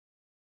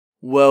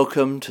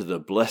Welcome to the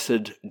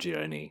Blessed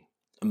Journey.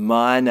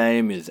 My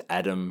name is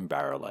Adam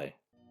Barrelay.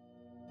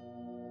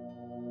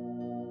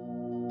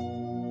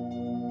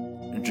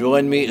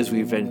 Join me as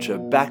we venture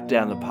back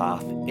down the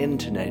path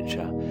into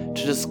nature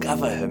to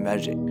discover her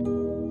magic.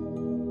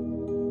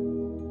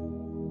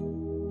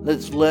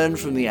 Let's learn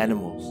from the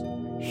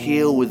animals,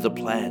 heal with the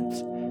plants,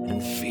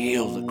 and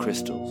feel the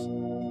crystals.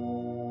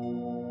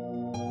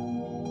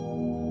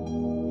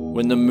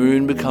 When the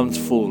moon becomes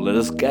full, let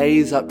us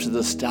gaze up to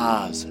the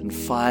stars and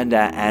find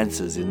our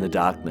answers in the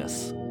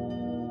darkness.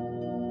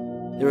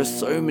 There are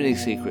so many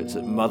secrets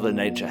that Mother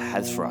Nature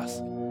has for us.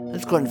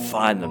 Let's go and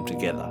find them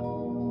together.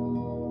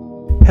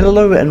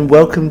 Hello and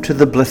welcome to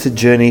the Blessed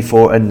Journey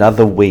for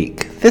another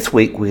week. This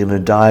week we're going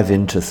to dive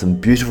into some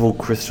beautiful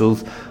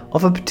crystals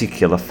of a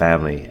particular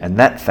family, and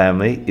that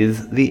family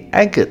is the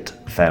agate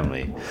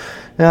family.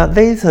 Now,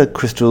 these are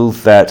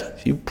crystals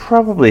that you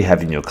probably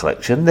have in your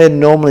collection. They're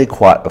normally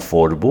quite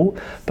affordable,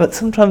 but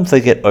sometimes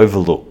they get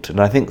overlooked. And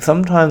I think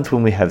sometimes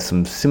when we have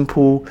some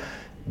simple,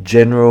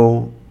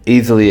 general,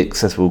 easily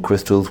accessible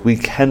crystals, we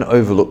can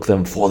overlook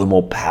them for the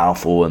more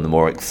powerful and the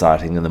more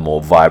exciting and the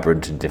more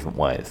vibrant in different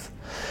ways.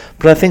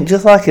 But I think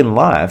just like in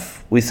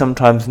life, we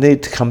sometimes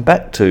need to come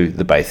back to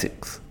the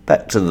basics,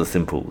 back to the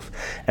simples.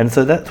 And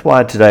so that's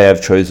why today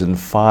I've chosen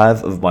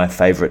 5 of my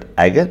favourite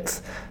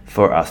agates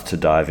for us to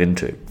dive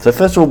into. So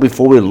first of all,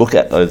 before we look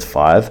at those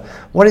 5,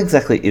 what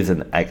exactly is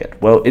an agate?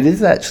 Well, it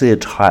is actually a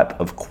type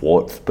of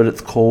quartz, but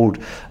it's called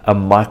a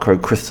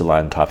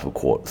microcrystalline type of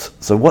quartz.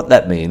 So what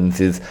that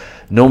means is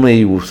normally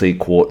you will see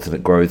quartz and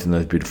it grows in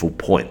those beautiful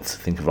points.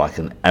 Think of like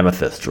an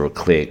amethyst or a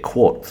clear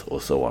quartz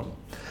or so on.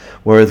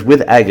 Whereas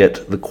with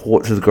agate, the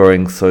quartz is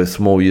growing so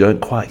small you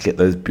don't quite get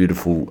those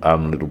beautiful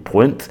little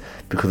points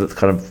because it's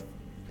kind of,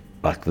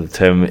 like the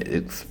term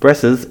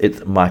expresses, it's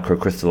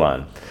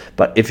microcrystalline.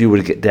 But if you were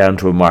to get down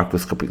to a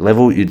microscopic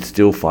level, you'd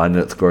still find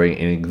that it's growing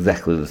in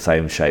exactly the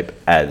same shape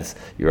as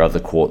your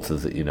other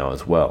quartzes that you know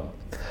as well.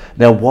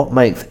 Now, what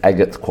makes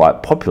agates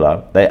quite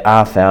popular, they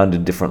are found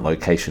in different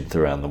locations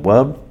around the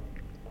world,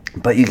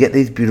 but you get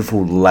these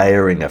beautiful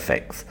layering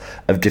effects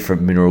of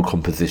different mineral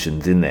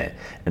compositions in there.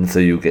 And so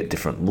you'll get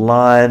different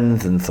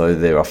lines, and so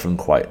they're often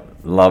quite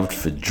loved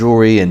for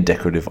jewelry and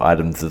decorative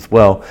items as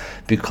well,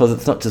 because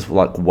it's not just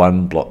like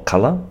one block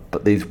color,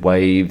 but these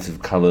waves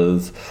of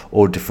colors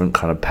or different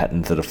kind of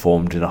patterns that are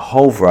formed in a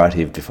whole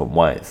variety of different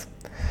ways.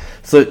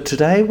 So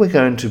today we're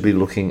going to be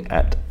looking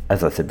at,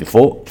 as I said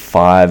before,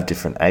 5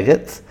 different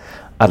agates.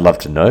 I'd love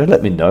to know,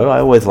 let me know. I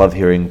always love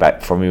hearing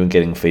back from you and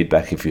getting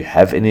feedback if you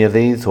have any of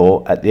these,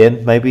 or at the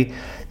end maybe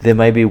there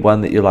may be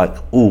one that you're like,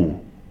 ooh,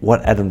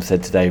 what Adam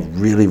said today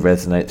really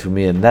resonates with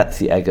me, and that's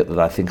the agate that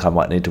I think I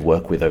might need to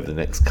work with over the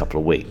next couple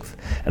of weeks.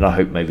 And I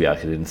hope maybe I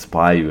could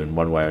inspire you in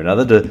one way or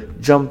another to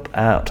jump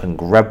out and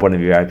grab one of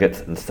your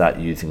agates and start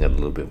using it a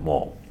little bit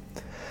more.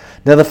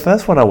 Now, the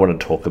first one I want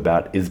to talk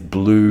about is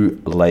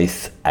blue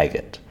lace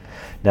agate.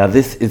 Now,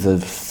 this is a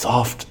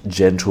soft,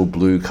 gentle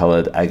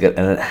blue-coloured agate,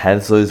 and it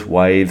has those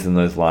waves and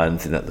those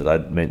lines in it that I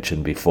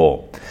mentioned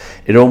before.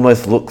 It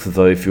almost looks as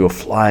though if you were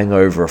flying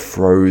over a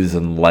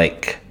frozen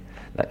lake.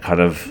 That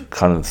kind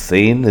of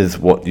scene is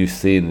what you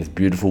see in this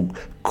beautiful,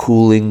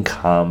 cooling,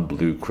 calm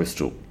blue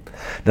crystal.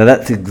 Now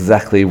that's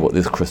exactly what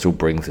this crystal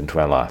brings into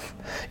our life.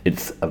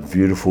 It's a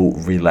beautiful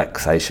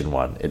relaxation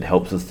one. It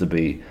helps us to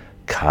be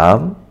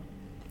calm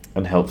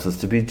and helps us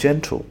to be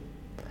gentle.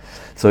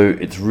 So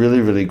it's really,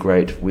 really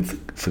great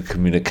for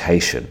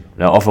communication.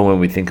 Now, often when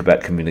we think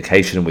about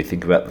communication and we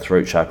think about the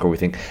throat chakra, we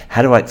think,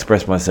 how do I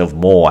express myself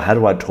more? How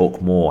do I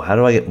talk more? How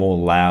do I get more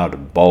loud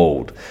and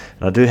bold?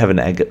 And I do have an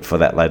agate for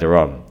that later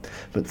on.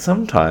 But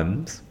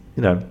sometimes,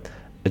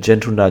 a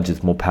gentle nudge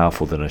is more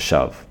powerful than a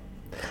shove.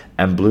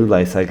 And blue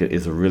lace agate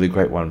is a really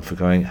great one for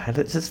going, hey,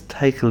 let's just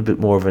take a little bit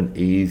more of an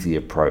easy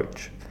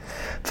approach.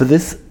 For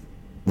this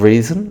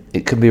reason,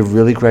 it can be a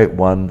really great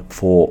one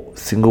for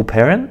single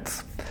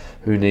parents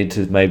who need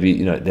to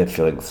maybe, they're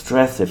feeling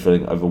stressed, they're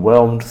feeling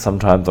overwhelmed.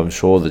 Sometimes I'm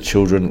sure the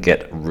children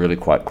get really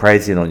quite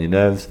crazy and on your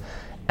nerves,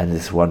 and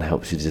this one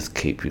helps you just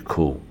keep you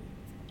cool.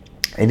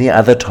 Any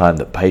other time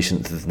that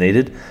patience is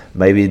needed,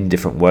 maybe in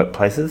different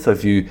workplaces. So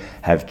if you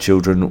have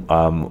children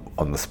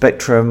on the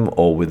spectrum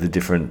or with a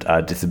different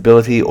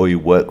disability, or you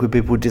work with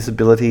people with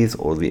disabilities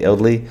or the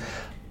elderly,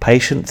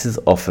 patience is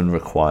often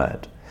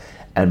required.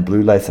 And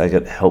blue lace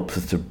agate helps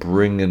us to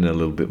bring in a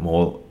little bit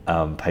more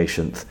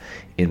patience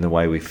in the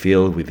way we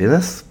feel within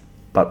us,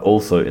 but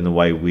also in the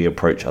way we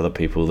approach other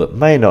people that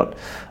may not,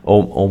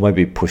 or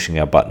maybe pushing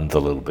our buttons a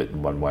little bit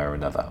in one way or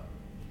another.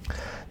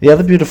 The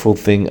other beautiful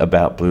thing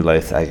about blue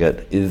lace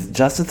agate is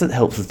just as it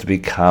helps us to be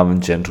calm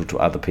and gentle to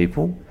other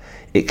people,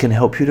 it can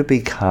help you to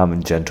be calm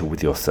and gentle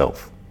with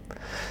yourself.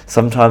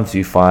 Sometimes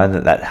you find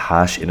that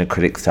harsh inner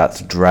critic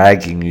starts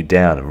dragging you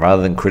down, and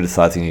rather than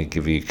criticizing you,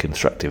 giving you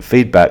constructive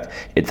feedback,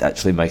 it's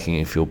actually making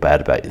you feel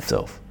bad about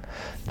yourself.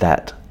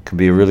 That can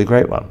be a really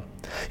great one.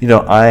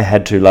 I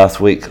had to last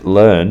week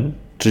learn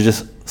to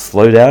just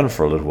slow down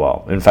for a little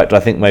while. In fact, I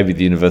think maybe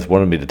the universe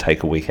wanted me to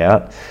take a week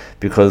out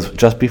because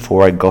just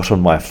before I got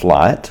on my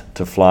flight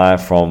to fly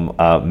from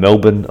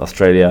Melbourne,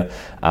 Australia,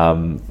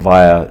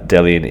 via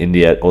Delhi in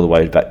India, all the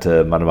way back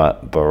to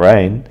Manama,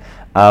 Bahrain,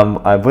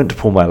 I went to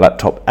pull my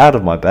laptop out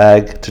of my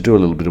bag to do a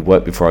little bit of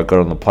work before I got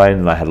on the plane,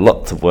 and I had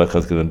lots of work I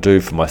was going to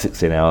do for my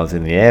 16 hours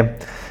in the air,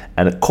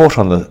 and it caught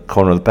on the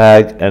corner of the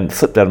bag and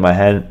slipped out of my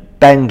hand,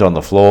 banged on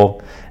the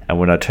floor, and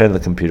when I turned the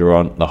computer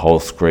on, the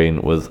whole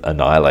screen was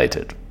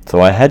annihilated.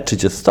 So I had to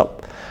just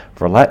stop,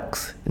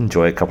 relax,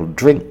 enjoy a couple of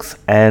drinks,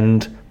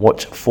 and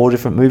watch 4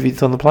 different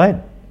movies on the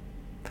plane.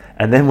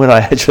 And then when I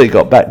actually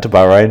got back to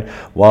Bahrain,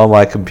 while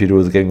my computer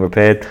was getting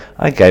repaired,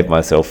 I gave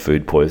myself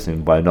food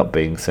poisoning by not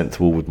being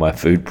sensible with my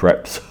food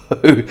prep. So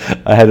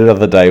I had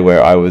another day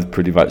where I was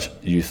pretty much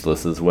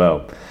useless as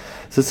well.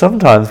 So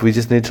sometimes we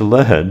just need to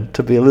learn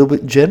to be a little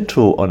bit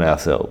gentle on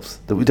ourselves,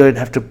 that we don't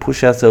have to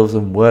push ourselves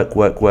and work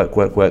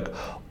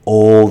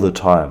all the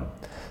time.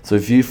 So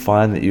if you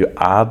find that you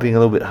are being a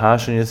little bit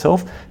harsh on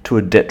yourself to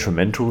a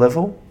detrimental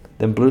level,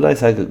 then Blue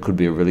Lace Agate could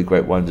be a really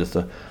great one just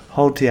to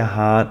hold to your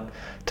heart,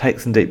 take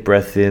some deep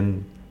breaths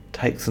in,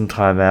 take some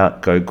time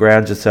out, go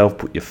ground yourself,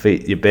 put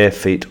your bare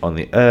feet on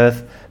the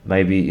earth,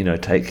 maybe,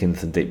 take in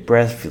some deep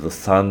breaths, feel the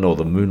sun or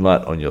the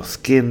moonlight on your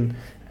skin,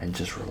 and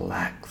just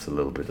relax a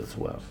little bit as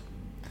well.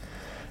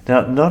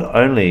 Now, not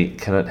only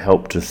can it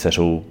help to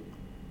settle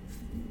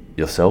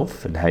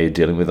yourself and how you're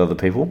dealing with other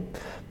people,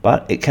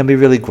 but it can be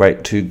really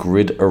great to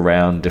grid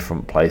around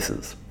different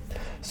places.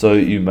 So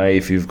you may,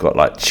 if you've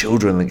got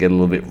children that get a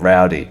little bit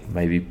rowdy,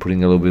 maybe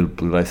putting a little bit of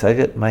Blue Lace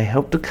Agate may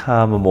help to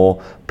calm a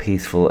more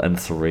peaceful and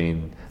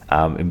serene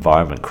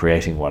environment,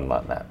 creating one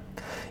like that.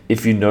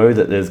 If you know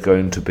that there's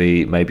going to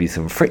be maybe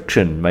some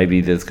friction, maybe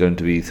there's going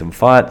to be some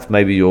fights,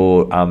 maybe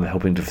you're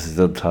helping to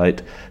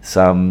facilitate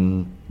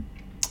some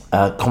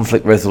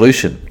conflict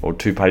resolution, or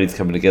 2 parties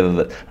coming together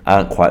that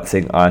aren't quite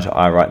seeing eye to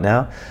eye right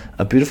now,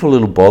 a beautiful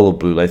little bowl of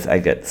Blue Lace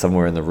Agate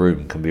somewhere in the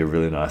room can be a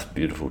really nice,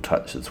 beautiful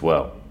touch as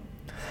well.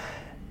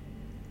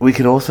 We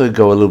can also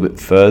go a little bit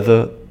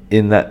further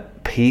in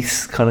that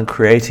peace kind of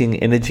creating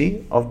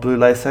energy of Blue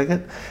Lace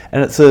Agate,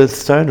 and it's a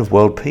stone of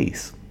world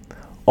peace.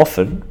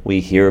 Often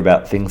we hear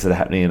about things that are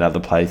happening in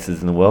other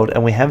places in the world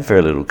and we have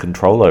very little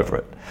control over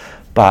it,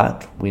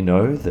 but we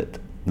know that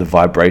the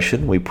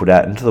vibration we put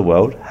out into the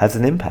world has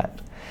an impact.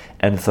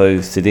 And so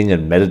sitting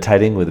and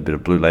meditating with a bit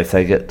of Blue Lace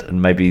Agate and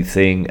maybe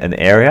seeing an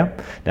area,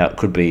 now it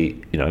could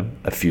be,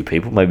 a few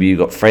people, maybe you've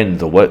got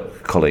friends or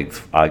work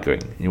colleagues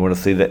arguing, and you want to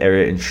see that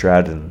area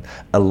enshrouded in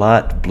a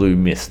light blue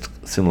mist,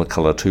 similar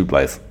colour to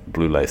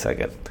Blue Lace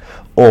Agate,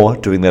 or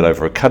doing that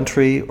over a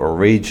country or a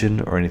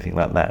region or anything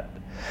like that.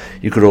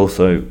 You could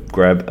also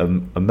grab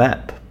a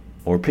map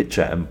or a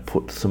picture and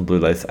put some Blue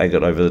Lace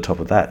Agate over the top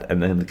of that,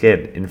 and then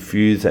again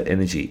infuse that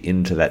energy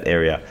into that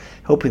area,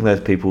 helping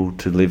those people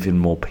to live in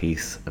more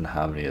peace and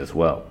harmony as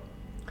well.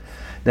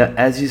 Now,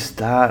 as you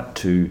start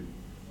to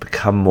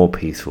become more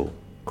peaceful,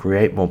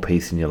 create more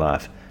peace in your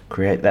life,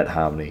 create that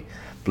harmony,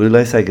 Blue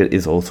Lace Agate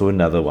is also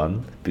another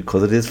one,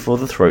 because it is for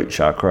the throat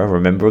chakra.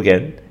 Remember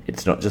again,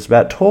 it's not just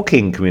about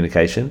talking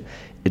communication,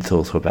 it's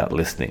also about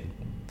listening.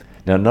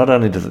 Now, not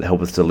only does it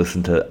help us to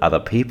listen to other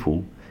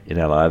people in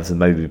our lives and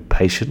maybe be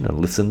patient and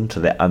listen to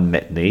their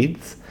unmet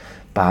needs,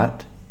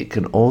 but it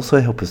can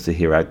also help us to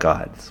hear our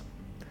guides,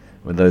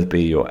 whether those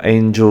be your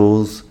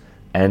angels,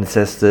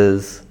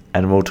 ancestors,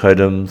 animal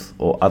totems,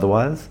 or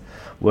otherwise.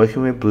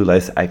 Working with Blue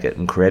Lace Agate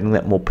and creating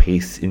that more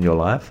peace in your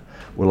life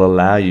will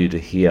allow you to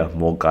hear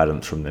more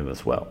guidance from them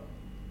as well.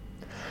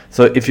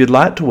 So if you'd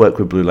like to work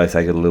with Blue Lace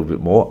Agate a little bit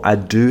more, I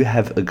do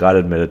have a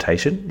guided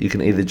meditation. You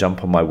can either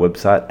jump on my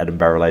website,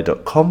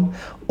 adambarrelay.com,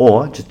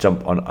 or just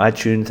jump on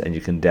iTunes and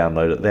you can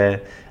download it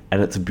there.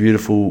 And it's a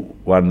beautiful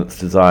one that's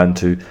designed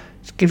to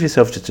just give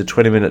yourself just a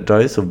 20-minute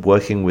dose of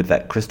working with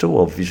that crystal,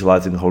 or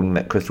visualizing holding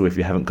that crystal if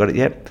you haven't got it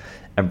yet,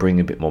 and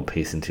bring a bit more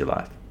peace into your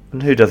life.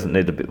 And who doesn't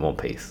need a bit more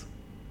peace?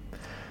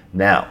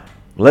 Now,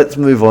 let's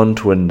move on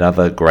to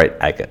another great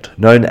agate,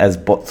 known as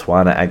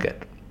Botswana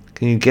agate.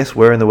 Can you guess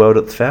where in the world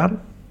it's found?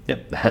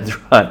 Yep, that's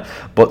right,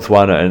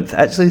 Botswana, and it's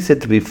actually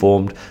said to be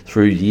formed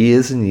through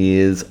years and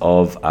years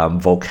of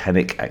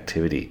volcanic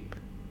activity.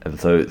 And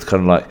so it's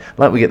kind of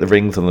like we get the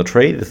rings on the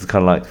tree. This is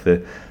kind of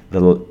like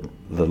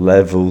the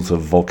levels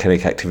of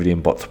volcanic activity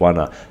in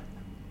Botswana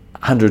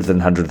hundreds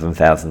and hundreds and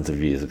thousands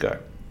of years ago.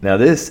 Now,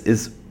 this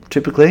is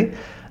typically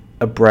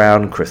a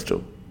brown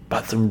crystal,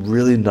 but some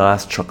really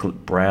nice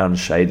chocolate brown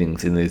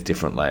shadings in these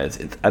different layers.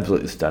 It's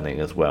absolutely stunning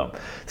as well.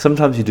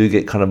 Sometimes you do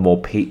get kind of more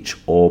peach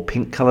or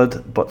pink coloured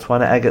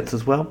Botswana agates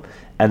as well,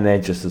 and they're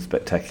just as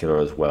spectacular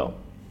as well.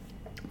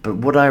 But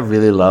what I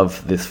really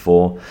love this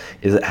for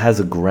is it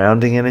has a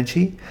grounding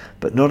energy,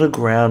 but not a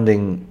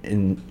grounding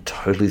in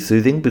totally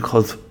soothing,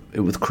 because it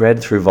was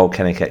created through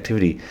volcanic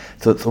activity.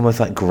 So it's almost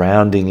like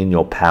grounding in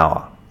your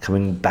power,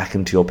 coming back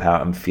into your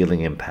power and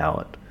feeling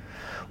empowered.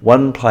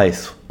 One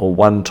place or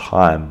one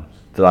time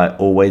that I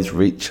always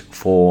reach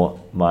for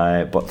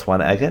my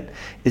Botswana agate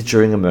is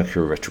during a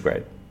Mercury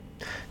retrograde.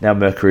 Now,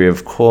 Mercury,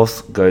 of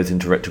course, goes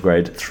into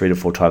retrograde 3 to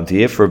 4 times a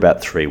year for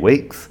about 3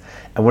 weeks,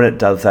 And when it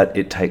does that,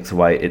 it takes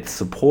away its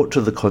support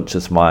to the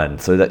conscious mind.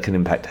 So that can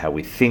impact how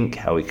we think,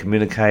 how we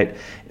communicate.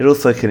 It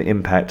also can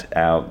impact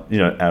our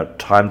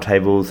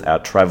timetables, our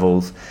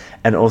travels,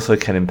 and also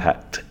can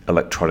impact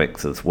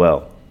electronics as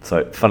well.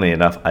 So funny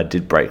enough, I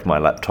did break my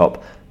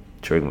laptop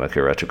during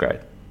Mercury retrograde.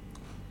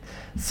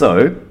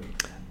 So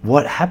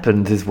what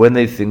happens is when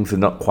these things are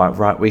not quite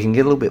right, we can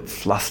get a little bit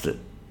flustered.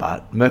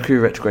 But Mercury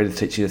retrograde is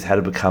teaching us how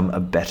to become a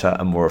better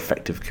and more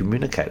effective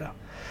communicator.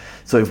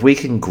 So if we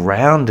can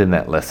ground in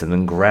that lesson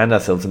and ground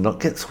ourselves and not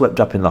get swept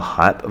up in the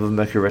hype of a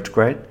Mercury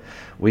retrograde,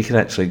 we can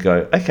actually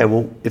go, okay,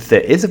 well, if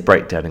there is a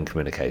breakdown in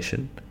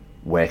communication,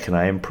 where can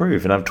I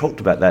improve? And I've talked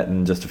about that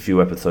in just a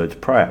few episodes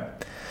prior.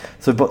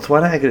 So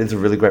Botswana agate is a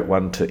really great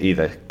one to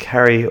either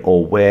carry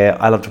or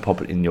wear. I love to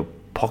pop it in your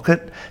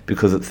pocket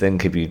because it's then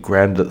keeping you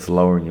grounded, it's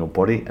lower in your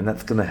body, and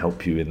that's going to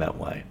help you in that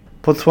way.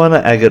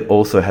 Botswana agate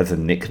also has a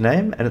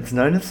nickname, and it's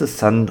known as the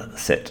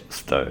sunset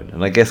stone.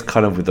 And I guess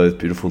kind of with those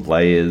beautiful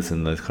layers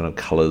and those kind of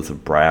colours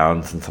of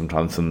browns and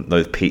sometimes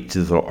those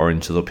peaches or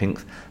oranges or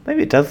pinks,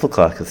 maybe it does look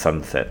like a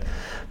sunset.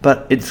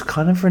 But it's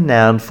kind of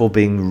renowned for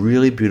being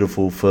really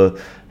beautiful for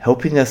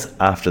helping us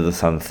after the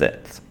sun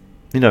sets.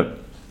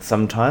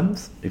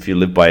 Sometimes if you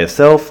live by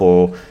yourself,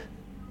 or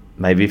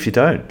maybe if you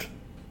don't,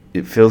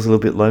 it feels a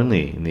little bit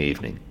lonely in the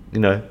evening.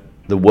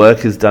 The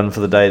work is done for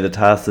the day, the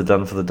tasks are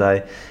done for the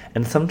day,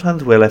 and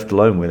sometimes we're left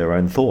alone with our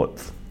own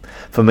thoughts.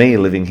 For me,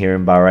 living here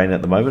in Bahrain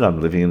at the moment,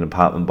 I'm living in an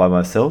apartment by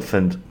myself,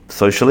 and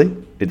socially,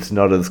 it's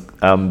not as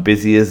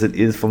busy as it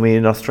is for me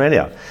in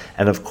Australia.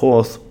 And of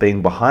course,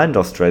 being behind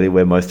Australia,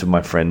 where most of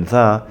my friends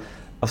are,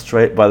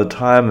 Australia, by the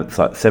time it's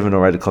like 7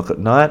 or 8 o'clock at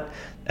night,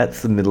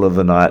 that's the middle of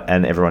the night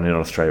and everyone in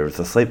Australia is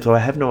asleep, so I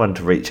have no one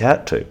to reach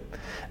out to.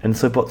 And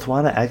so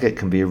Botswana agate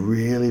can be a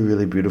really,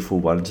 really beautiful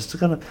one, just to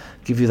kind of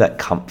give you that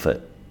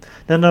comfort.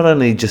 Now, not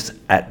only just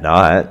at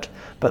night,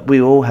 but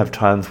we all have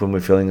times when we're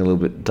feeling a little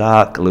bit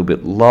dark, a little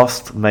bit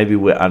lost. Maybe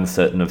we're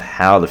uncertain of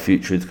how the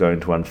future is going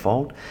to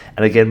unfold.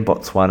 And again,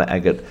 Botswana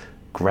agate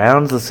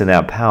grounds us in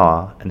our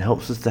power and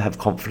helps us to have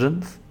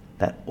confidence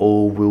that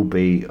all will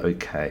be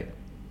okay.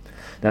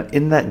 Now,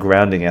 in that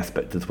grounding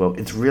aspect as well,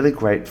 it's really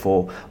great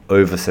for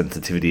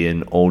oversensitivity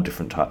in all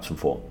different types and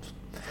forms.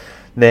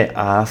 There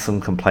are some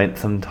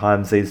complaints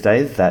sometimes these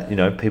days that,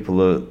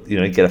 people are,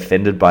 get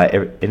offended by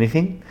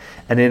anything.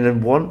 And in a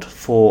want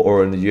for,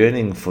 or in a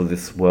yearning for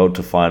this world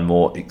to find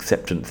more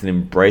acceptance and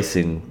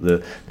embracing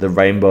the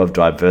rainbow of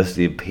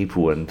diversity of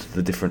people and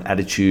the different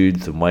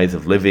attitudes and ways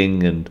of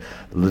living and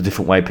the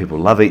different way people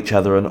love each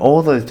other and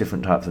all those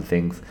different types of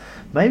things,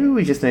 maybe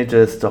we just need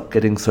to stop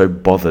getting so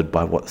bothered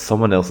by what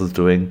someone else is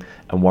doing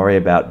and worry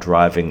about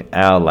driving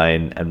our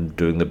lane and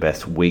doing the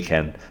best we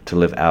can to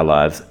live our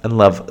lives and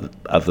love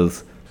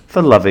others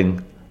for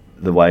loving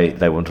the way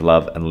they want to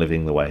love and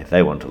living the way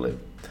they want to live.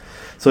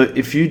 So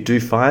if you do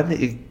find that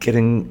you're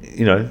getting,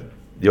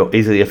 you're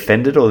easily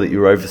offended or that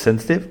you're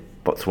oversensitive,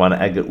 Botswana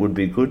agate would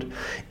be good.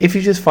 If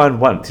you just find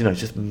once,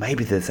 just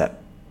maybe there's that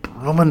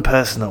blooming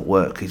person at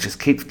work who just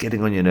keeps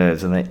getting on your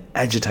nerves and they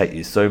agitate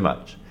you so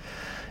much.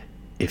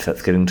 If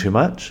that's getting too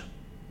much,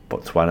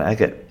 Botswana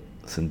agate,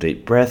 some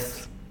deep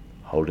breaths,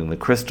 holding the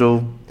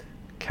crystal,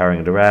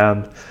 carrying it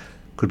around,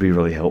 could be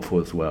really helpful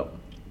as well.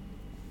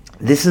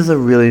 This is a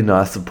really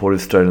nice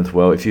supportive stone as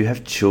well. If you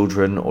have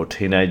children or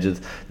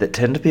teenagers that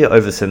tend to be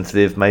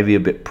oversensitive, maybe a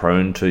bit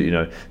prone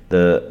to,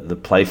 the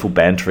playful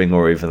bantering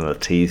or even the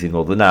teasing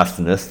or the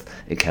nastiness,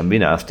 it can be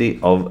nasty,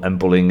 and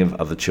bullying of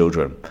other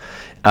children.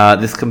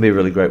 This can be a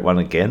really great one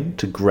again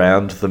to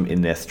ground them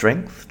in their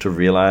strength, to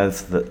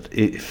realize that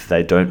if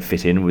they don't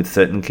fit in with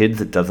certain kids,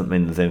 it doesn't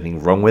mean there's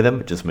anything wrong with them.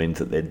 It just means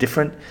that they're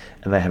different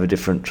and they have a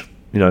different,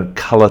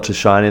 color to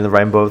shine in the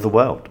rainbow of the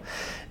world.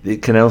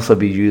 It can also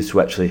be used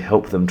to actually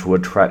help them to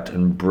attract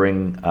and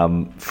bring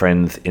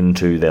friends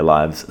into their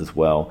lives as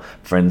well,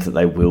 friends that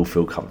they will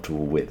feel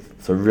comfortable with.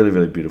 So really,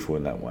 really beautiful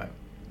in that way.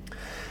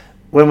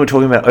 When we're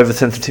talking about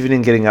oversensitivity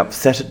and getting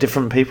upset at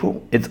different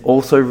people, it's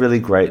also really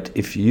great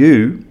if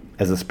you,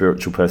 as a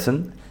spiritual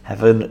person,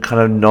 have a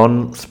kind of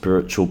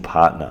non-spiritual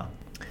partner.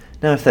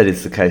 Now, if that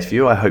is the case for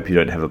you, I hope you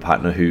don't have a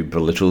partner who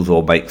belittles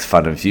or makes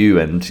fun of you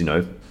and,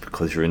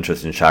 because you're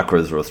interested in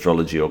chakras or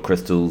astrology or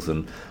crystals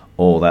and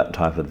all that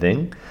type of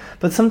thing.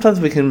 But sometimes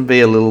we can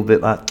be a little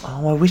bit like,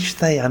 oh, I wish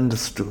they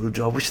understood,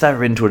 or I wish they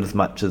were into it as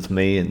much as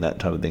me, and that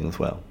type of thing as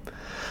well.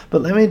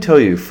 But let me tell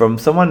you, from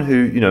someone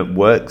who,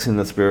 works in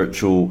the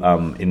spiritual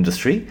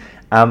industry,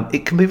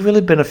 it can be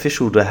really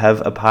beneficial to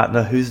have a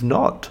partner who's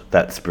not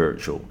that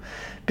spiritual.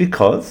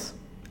 Because,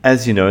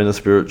 as you know, in the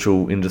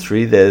spiritual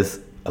industry, there's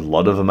a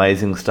lot of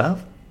amazing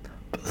stuff,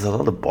 but there's a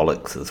lot of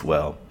bollocks as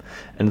well.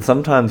 And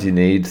sometimes you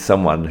need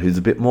someone who's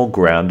a bit more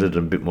grounded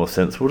and a bit more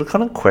sensible to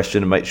kind of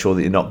question and make sure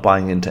that you're not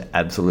buying into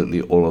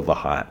absolutely all of the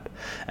hype.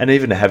 And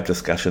even to have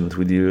discussions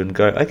with you and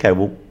go, okay,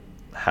 well,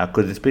 how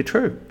could this be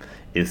true?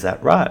 Is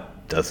that right?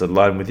 Does it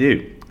align with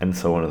you? And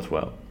so on as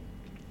well.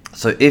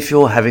 So if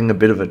you're having a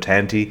bit of a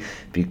tanty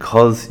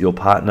because your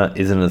partner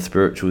isn't as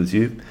spiritual as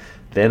you,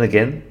 then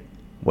again,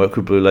 work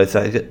with blue lace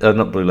agate,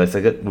 not blue lace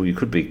agate, well, you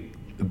could be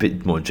a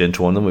bit more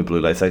gentle on them with blue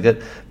lace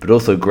agate, but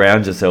also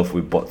ground yourself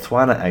with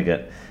Botswana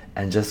agate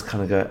and just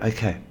kind of go,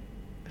 okay,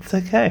 it's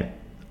okay.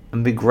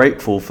 And be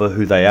grateful for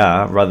who they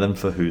are rather than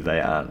for who they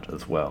aren't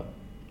as well.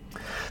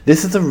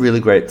 This is a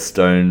really great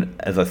stone,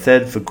 as I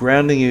said, for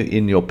grounding you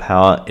in your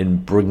power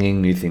in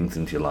bringing new things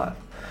into your life.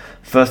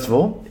 First of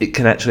all, it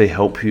can actually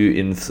help you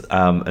in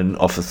and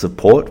offer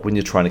support when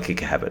you're trying to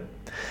kick a habit.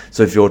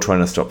 So if you're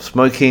trying to stop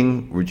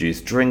smoking, reduce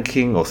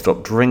drinking, or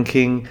stop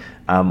drinking,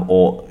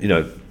 or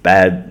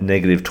bad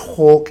negative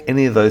talk,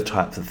 any of those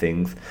types of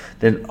things,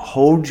 then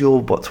hold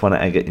your Botswana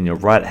agate in your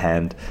right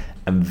hand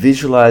and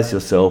visualize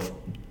yourself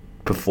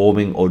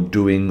performing or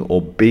doing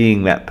or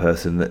being that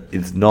person that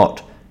is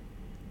not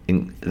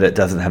that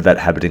doesn't have that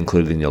habit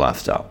included in your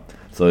lifestyle.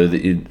 So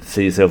that you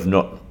see yourself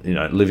not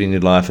living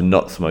your life and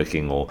not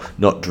smoking or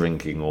not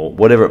drinking or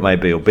whatever it may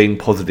be, or being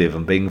positive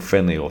and being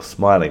friendly or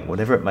smiling,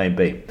 whatever it may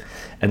be.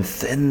 And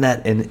send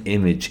that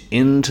image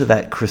into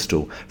that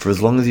crystal for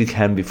as long as you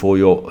can before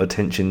your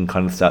attention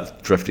kind of starts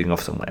drifting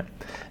off somewhere.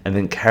 And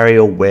then carry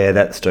or wear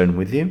that stone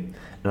with you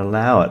and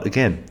allow it,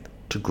 again,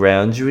 to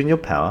ground you in your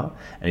power.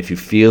 And if you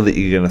feel that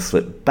you're going to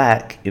slip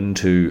back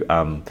into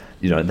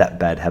that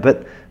bad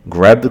habit,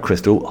 grab the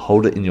crystal,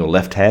 hold it in your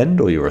left hand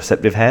or your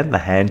receptive hand, the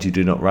hand you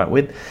do not write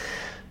with.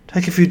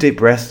 Take a few deep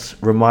breaths,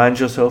 remind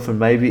yourself, and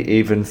maybe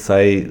even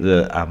say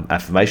the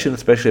affirmation,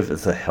 especially if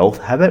it's a health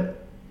habit.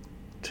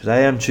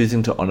 Today I'm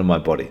choosing to honor my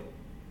body.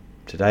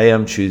 Today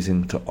I'm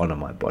choosing to honor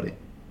my body.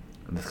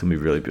 And this can be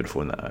really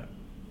beautiful in that way.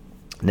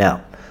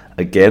 Now,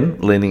 again,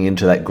 leaning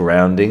into that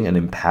grounding and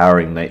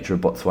empowering nature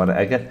of Botswana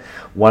agate,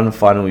 one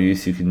final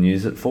use you can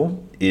use it for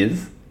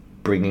is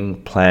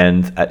bringing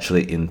plans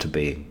actually into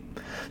being.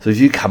 So if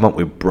you come up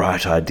with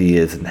bright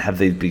ideas and have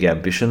these big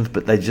ambitions,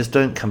 but they just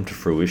don't come to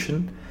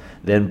fruition,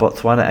 then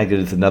Botswana agate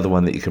is another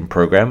one that you can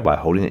program by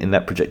holding it in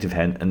that projective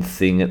hand and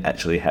seeing it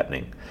actually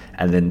happening,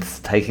 and then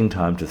taking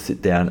time to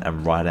sit down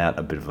and write out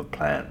a bit of a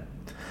plan.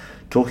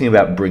 Talking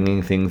about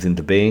bringing things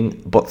into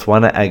being,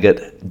 Botswana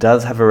agate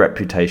does have a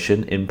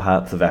reputation in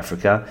parts of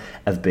Africa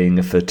as being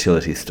a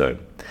fertility stone.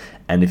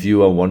 And if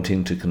you are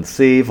wanting to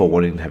conceive or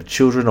wanting to have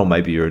children, or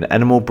maybe you're an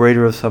animal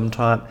breeder of some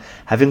type,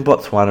 having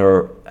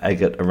Botswana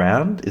agate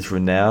around is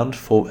renowned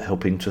for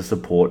helping to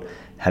support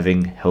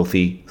having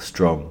healthy,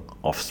 strong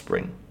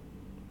offspring.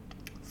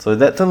 So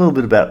that's a little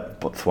bit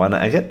about Botswana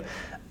agate.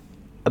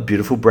 A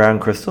beautiful brown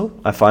crystal.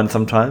 I find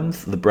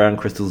sometimes the brown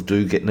crystals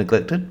do get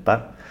neglected,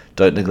 but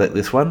don't neglect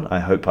this one.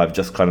 I hope I've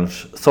just kind of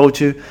sold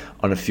you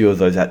on a few of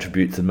those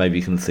attributes, and maybe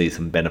you can see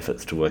some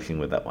benefits to working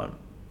with that one.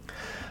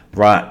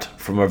 Right,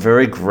 from a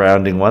very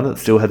grounding one that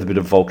still has a bit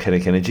of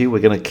volcanic energy, we're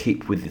going to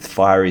keep with this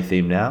fiery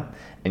theme now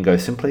and go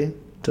simply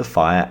to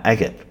fire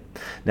agate.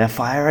 Now,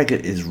 fire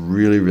agate is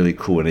really, really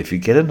cool, and if you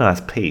get a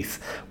nice piece,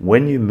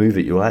 when you move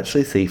it, you'll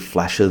actually see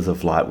flashes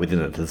of light within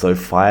it, as though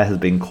fire has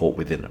been caught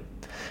within it.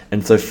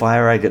 And so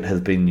fire agate has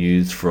been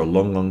used for a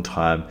long, long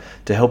time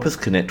to help us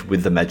connect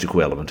with the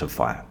magical element of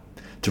fire,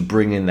 to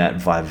bring in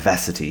that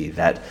vivacity,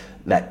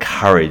 that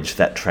courage,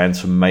 that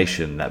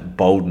transformation, that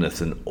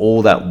boldness, and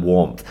all that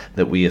warmth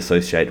that we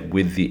associate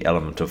with the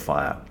element of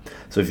fire.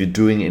 So if you're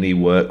doing any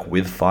work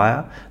with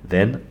fire,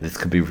 then this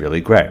could be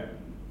really great.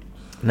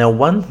 Now,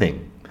 one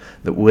thing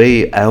that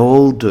we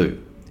all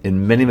do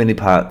in many, many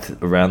parts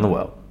around the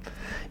world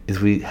is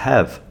we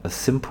have a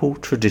simple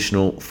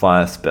traditional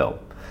fire spell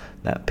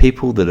that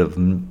people that have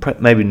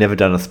maybe never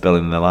done a spell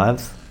in their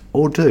lives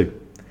all do.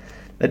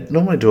 They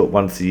normally do it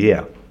once a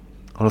year.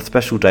 On a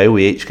special day,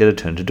 we each get a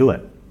turn to do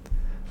it.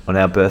 On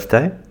our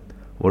birthday,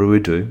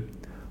 what do?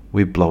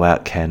 We blow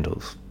out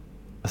candles.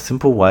 A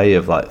simple way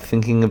of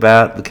thinking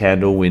about the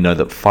candle. We know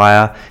that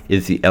fire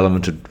is the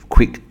element of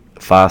quick,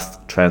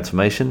 fast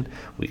transformation.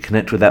 We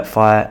connect with that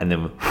fire, and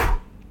then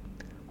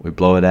we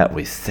blow it out.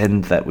 We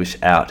send that wish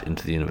out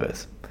into the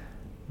universe.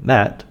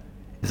 That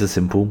is a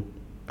simple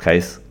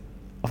case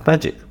of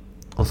magic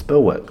or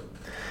spell work.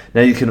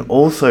 Now, you can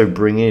also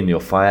bring in your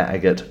fire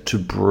agate to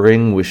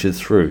bring wishes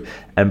through,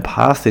 and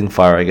passing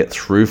fire agate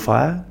through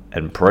fire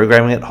and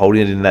programming it,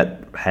 holding it in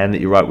that hand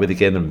that you write with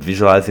again and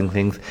visualizing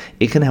things,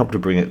 it can help to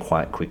bring it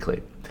quite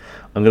quickly.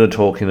 I'm going to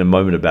talk in a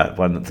moment about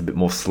one that's a bit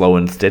more slow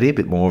and steady, a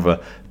bit more of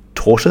a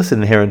tortoise in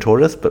the hare and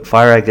tortoise, but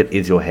fire agate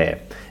is your hare.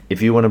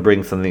 If you want to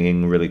bring something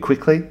in really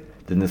quickly,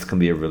 then this can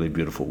be a really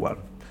beautiful one.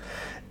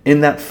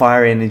 In that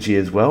fire energy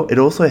as well, it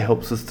also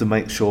helps us to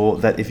make sure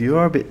that if you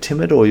are a bit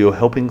timid, or you're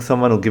helping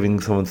someone or giving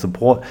someone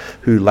support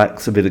who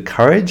lacks a bit of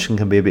courage and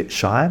can be a bit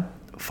shy,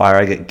 fire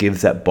agate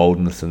gives that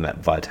boldness and that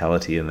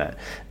vitality and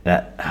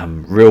that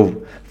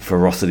real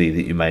ferocity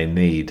that you may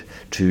need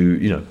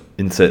to,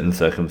 in certain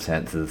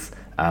circumstances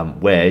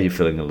where you're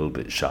feeling a little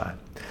bit shy.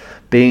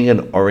 Being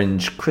an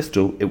orange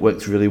crystal, it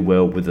works really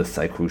well with the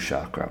sacral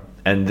chakra.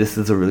 And this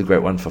is a really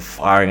great one for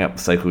firing up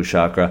the sacral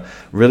chakra,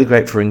 really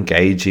great for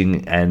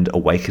engaging and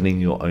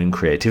awakening your own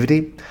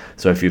creativity.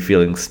 So if you're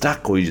feeling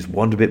stuck or you just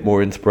want a bit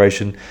more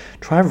inspiration,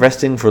 try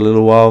resting for a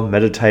little while,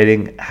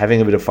 meditating,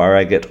 having a bit of fire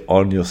agate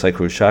on your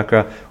sacral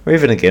chakra, or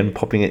even again,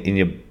 popping it in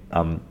your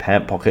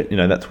pant pocket.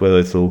 That's where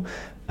those little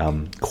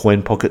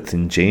Coin pockets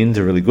in jeans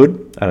are really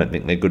good. I don't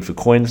think they're good for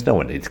coins. No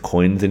one needs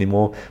coins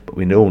anymore, but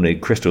we all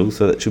need crystals,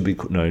 so that should be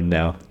known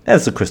now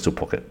as the crystal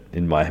pocket,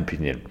 in my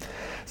opinion.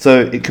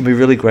 So it can be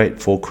really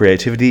great for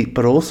creativity,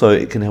 but also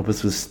it can help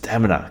us with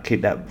stamina,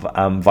 keep that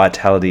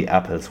vitality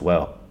up as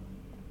well.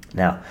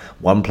 Now,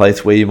 one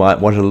place where you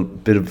might want a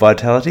bit of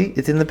vitality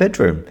is in the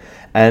bedroom.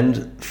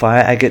 And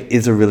fire agate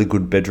is a really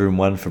good bedroom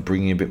one for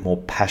bringing a bit more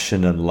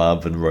passion and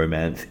love and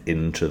romance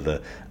into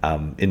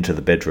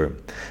the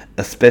bedroom,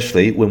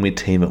 especially when we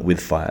team it with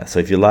fire. So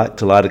if you like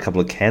to light a couple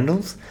of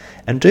candles,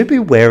 and do be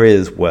wary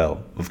as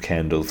well of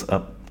candles.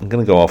 I'm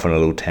going to go off on a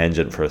little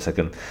tangent for a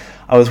second.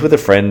 I was with a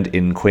friend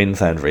in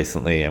Queensland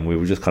recently, and we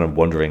were just kind of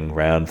wandering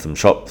around some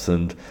shops,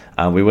 and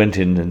we went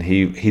in, and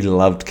he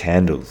loved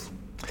candles,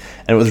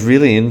 and it was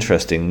really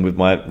interesting with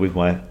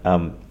my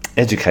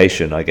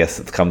education, I guess,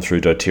 that's come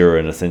through doTERRA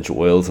and essential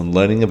oils, and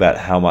learning about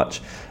how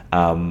much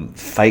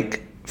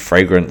fake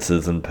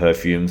fragrances and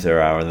perfumes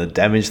there are and the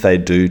damage they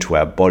do to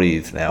our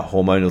bodies and our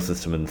hormonal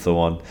system and so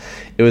on.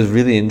 It was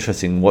really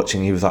interesting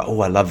watching. He was like,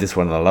 oh, I love this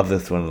one, and I love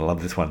this one, and I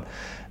love this one.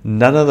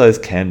 None of those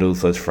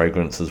candles, those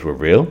fragrances were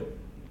real.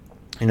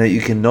 You know,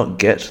 you cannot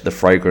get the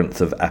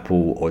fragrance of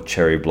apple or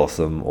cherry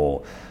blossom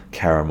or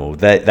caramel.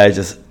 They're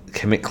just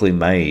chemically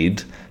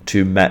made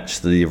to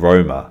match the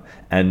aroma.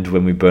 And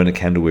when we burn a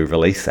candle, we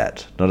release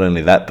that. Not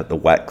only that, but the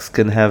wax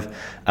can have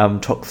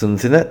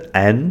toxins in it,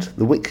 and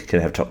the wick can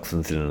have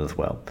toxins in it as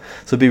well.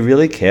 So be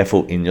really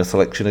careful in your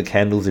selection of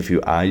candles if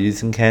you are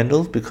using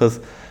candles, because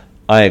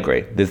I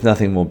agree, there's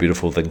nothing more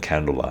beautiful than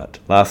candlelight.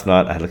 Last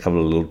night, I had a couple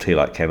of little tea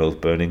light candles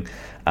burning,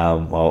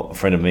 while a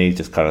friend of me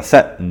just kind of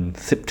sat and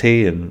sipped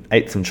tea and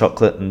ate some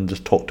chocolate and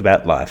just talked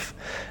about life.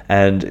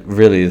 And it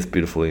really is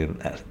beautifully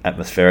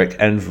atmospheric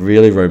and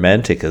really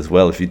romantic as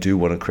well, if you do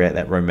want to create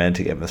that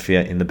romantic atmosphere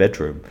in the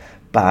bedroom.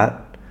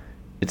 But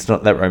it's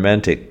not that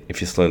romantic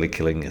if you're slowly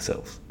killing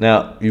yourself.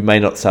 Now, you may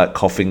not start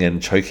coughing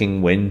and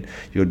choking when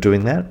you're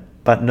doing that,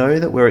 but know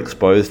that we're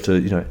exposed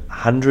to,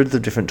 hundreds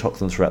of different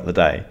toxins throughout the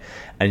day,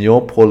 and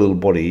your poor little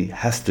body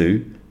has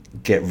to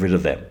get rid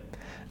of them.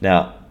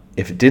 Now,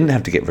 if it didn't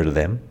have to get rid of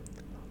them,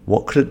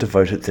 what could it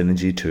devote its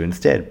energy to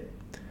instead?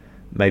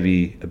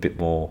 Maybe a bit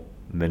more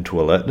mental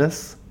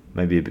alertness,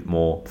 maybe a bit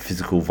more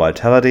physical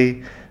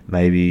vitality,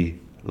 maybe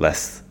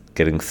less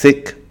getting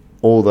sick,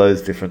 all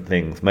those different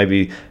things.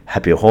 Maybe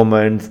happier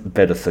hormones,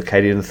 better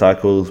circadian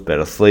cycles,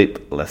 better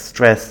sleep, less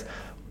stress,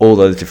 all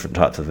those different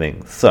types of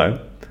things.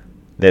 So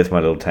there's my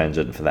little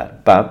tangent for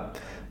that. But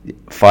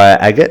fire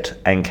agate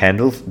and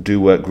candles do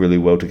work really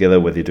well together,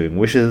 whether you're doing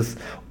wishes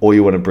or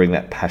you want to bring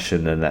that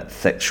passion and that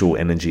sexual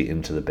energy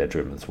into the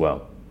bedroom as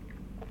well.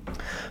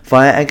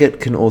 Fire agate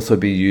can also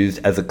be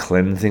used as a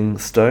cleansing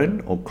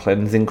stone or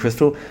cleansing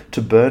crystal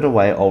to burn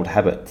away old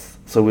habits.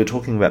 So we were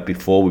talking about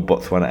before with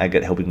Botswana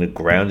agate helping to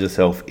ground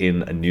yourself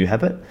in a new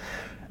habit.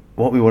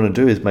 What we want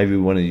to do is maybe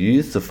we want to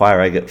use the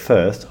fire agate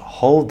first,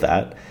 hold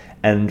that,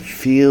 and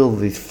feel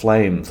these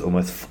flames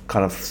almost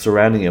kind of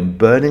surrounding you and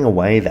burning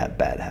away that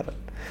bad habit.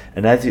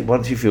 And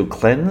once you feel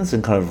cleansed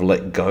and kind of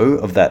let go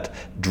of that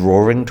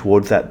drawing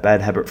towards that bad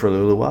habit for a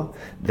little while,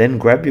 then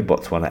grab your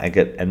Botswana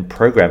agate and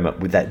program it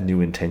with that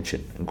new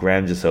intention and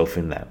ground yourself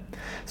in that.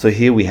 So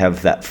here we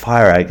have that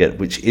fire agate,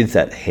 which is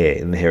that hare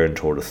in the Hare and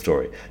Tortoise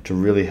story, to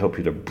really help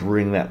you to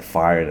bring that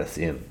fireness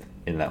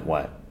in that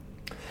way.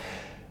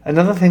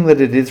 Another thing that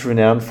it is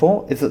renowned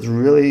for is it's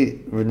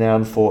really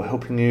renowned for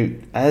helping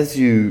you as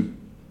you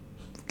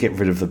get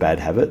rid of the bad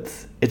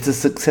habits. It's a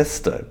success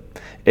stone.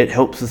 It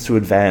helps us to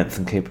advance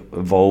and keep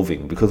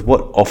evolving, because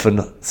what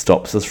often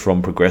stops us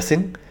from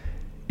progressing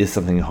is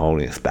something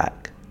holding us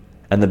back.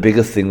 And the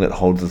biggest thing that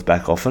holds us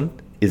back often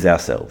is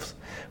ourselves,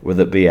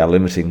 whether it be our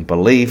limiting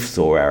beliefs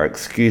or our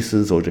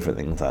excuses or different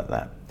things like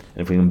that.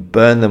 And if we can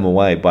burn them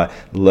away by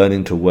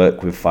learning to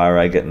work with fire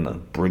agate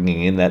and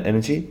bringing in that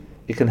energy,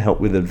 it can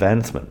help with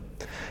advancement.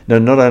 Now,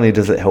 not only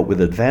does it help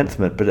with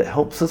advancement, but it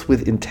helps us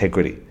with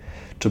integrity,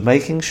 to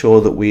making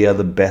sure that we are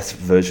the best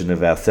version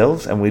of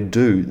ourselves and we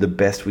do the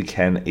best we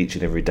can each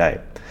and every day.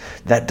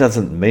 That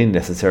doesn't mean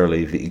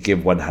necessarily that you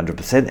give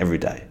 100% every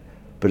day,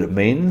 but it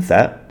means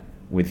that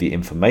with the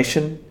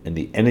information and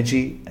the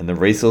energy and the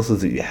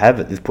resources that you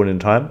have at this point in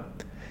time,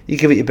 you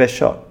give it your best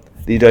shot.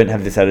 That you don't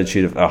have this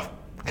attitude of, oh,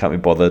 can't be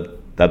bothered,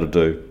 that'll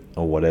do,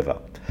 or whatever.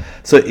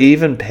 So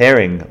even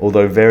pairing,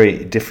 although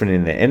very different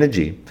in their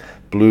energy,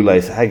 blue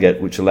lace agate,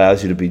 which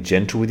allows you to be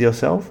gentle with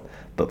yourself,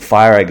 but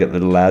fire agate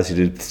that allows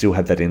you to still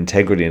have that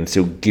integrity and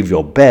still give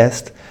your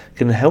best,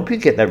 can help you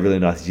get that really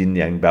nice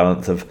yin-yang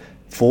balance of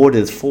forward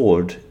is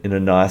forward in a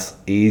nice,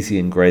 easy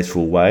and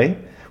graceful way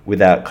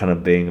without kind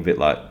of being a bit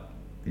like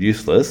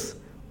useless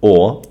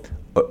or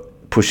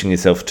pushing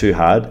yourself too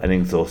hard and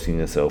exhausting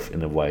yourself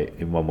in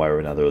one way or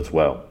another as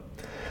well.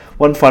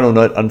 One final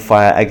note on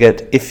fire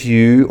agate: if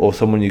you or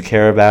someone you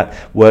care about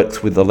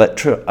works with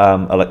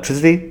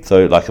electricity,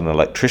 so like an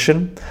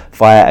electrician,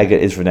 fire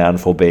agate is renowned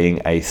for being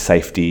a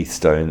safety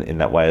stone in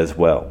that way as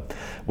well.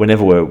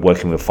 Whenever we're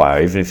working with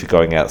fire, even if you're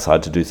going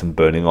outside to do some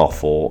burning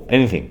off or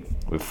anything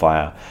with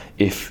fire,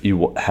 if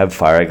you have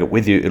fire agate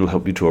with you, it'll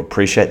help you to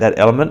appreciate that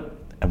element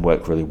and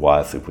work really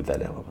wisely with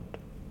that element.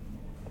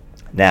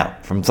 Now,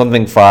 from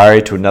something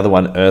fiery to another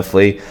one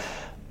earthly,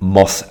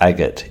 moss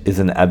agate is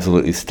an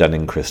absolutely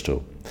stunning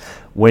crystal.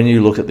 When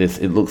you look at this,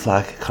 it looks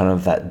like kind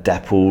of that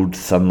dappled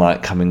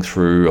sunlight coming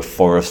through a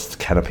forest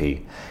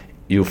canopy.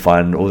 You'll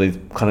find all these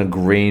kind of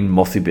green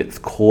mossy bits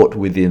caught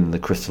within the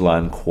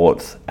crystalline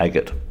quartz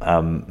agate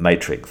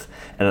matrix,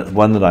 and it's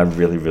one that I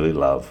really, really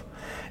love.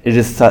 It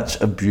is such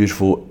a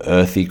beautiful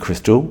earthy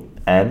crystal,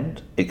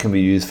 and it can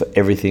be used for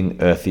everything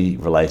earthy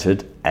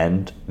related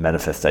and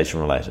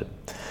manifestation related.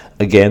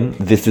 Again,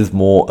 this is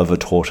more of a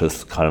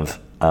tortoise kind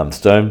of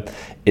stone.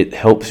 It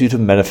helps you to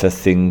manifest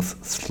things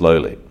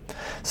slowly.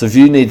 So if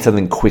you need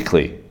something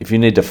quickly, if you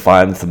need to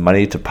find some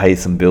money to pay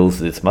some bills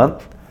this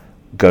month,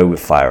 go with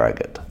fire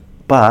agate.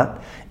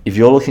 But if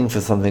you're looking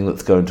for something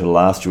that's going to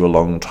last you a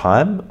long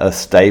time, a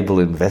stable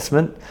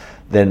investment,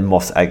 then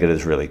moss agate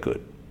is really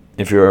good.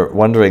 If you're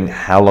wondering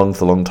how long's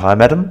a long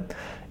time, Adam,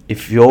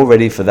 if you're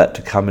ready for that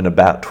to come in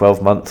about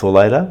 12 months or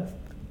later,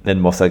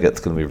 then moss agate's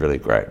going to be really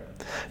great.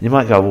 You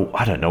might go, well,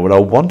 I don't know what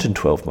I'll want in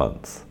 12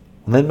 months.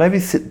 And then maybe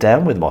sit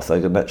down with moss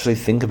agate and actually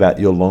think about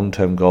your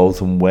long-term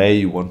goals and where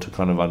you want to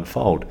kind of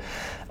unfold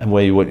and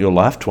where you want your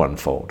life to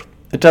unfold.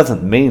 It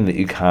doesn't mean that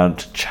you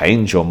can't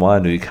change your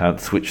mind or you can't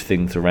switch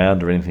things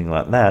around or anything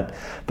like that,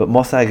 but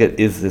moss agate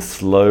is this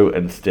slow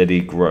and steady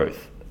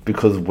growth,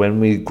 because when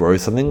we grow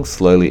something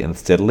slowly and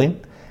steadily,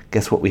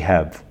 guess what we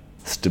have?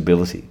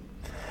 Stability.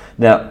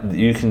 Now,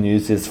 you can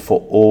use this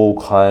for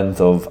all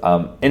kinds of,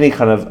 any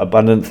kind of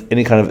abundance,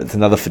 it's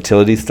another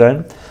fertility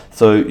stone.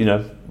 So,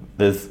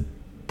 there's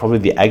probably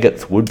the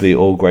agates would be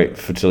all great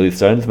fertility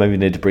stones. Maybe you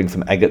need to bring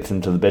some agates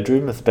into the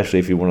bedroom, especially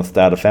if you want to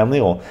start a family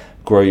or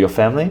grow your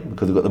family,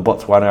 because you've got the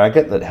Botswana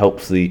agate that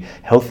helps the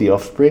healthy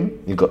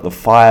offspring. You've got the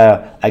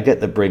fire agate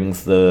that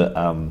brings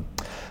the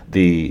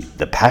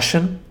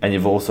passion, and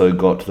you've also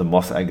got the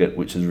moss agate,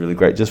 which is really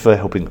great just for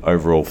helping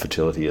overall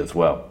fertility as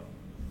well.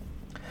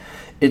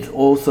 It's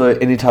also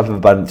any type of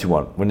abundance you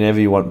want. Whenever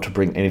you want to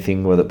bring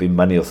anything, whether it be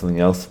money or something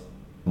else,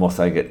 moss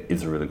agate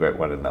is a really great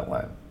one in that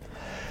way.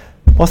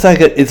 Moss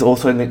agate is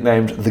also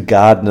nicknamed the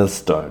gardener's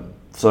stone.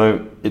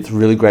 So it's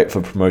really great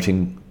for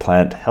promoting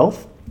plant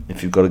health.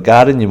 If you've got a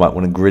garden, you might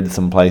want to grid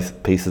some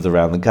pieces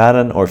around the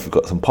garden, or if you've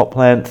got some pot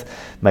plants,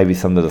 maybe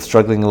some that are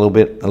struggling a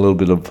little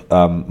bit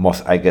of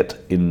moss agate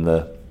in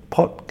the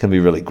pot can be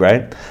really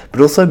great.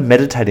 But also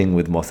meditating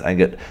with moss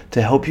agate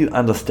to help you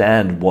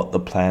understand what the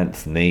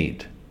plants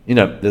need.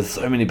 There's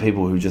so many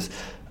people who just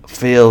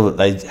feel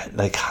that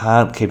they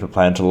can't keep a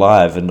plant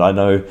alive, and I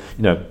know,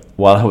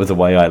 while I was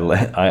away,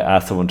 I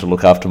asked someone to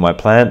look after my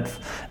plants,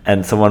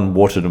 and someone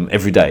watered them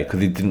every day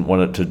because he didn't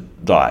want it to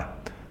die.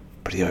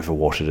 But he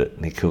overwatered it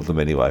and he killed them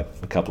anyway,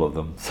 a couple of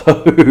them.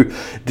 So,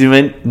 do you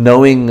mean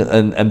knowing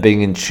and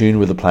being in tune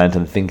with the plant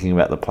and thinking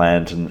about the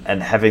plant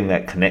and having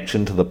that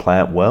connection to the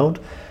plant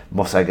world?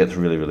 Moss agate's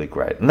really, really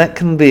great. And that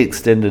can be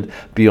extended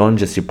beyond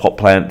just your pot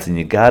plants and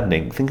your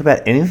gardening. Think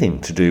about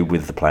anything to do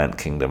with the plant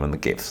kingdom and the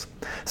gifts.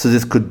 So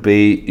this could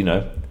be,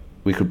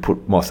 we could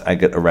put moss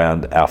agate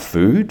around our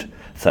food,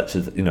 such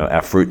as,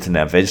 our fruits and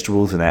our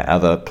vegetables and our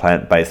other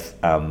plant-based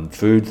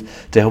foods,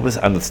 to help us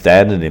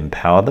understand and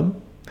empower them.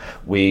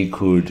 We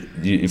could,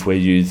 if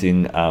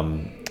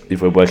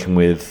we're working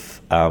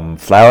with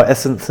flower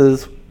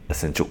essences,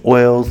 essential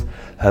oils,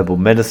 herbal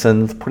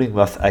medicines, putting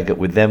moss agate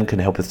with them can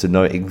help us to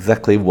know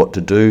exactly what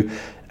to do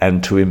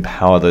and to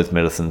empower those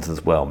medicines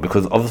as well.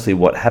 Because obviously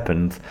what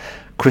happens,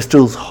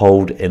 crystals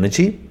hold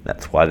energy,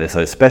 that's why they're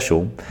so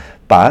special,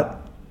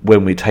 but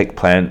when we take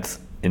plants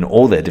in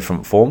all their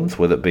different forms,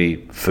 whether it be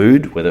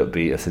food, whether it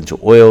be essential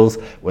oils,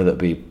 whether it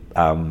be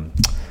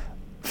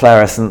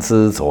flower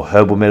essences or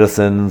herbal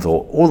medicines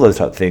or all those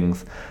type of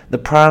things, the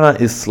prana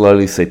is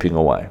slowly seeping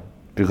away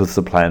because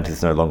the plant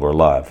is no longer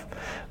alive.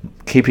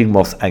 Keeping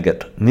moss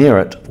agate near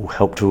it will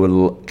help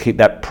to keep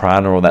that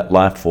prana or that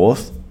life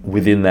force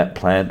within that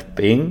plant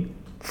being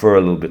for a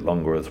little bit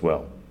longer as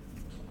well.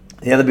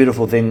 The other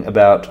beautiful thing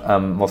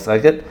about moss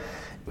agate,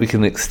 we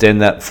can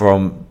extend that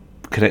from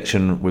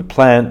connection with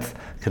plants,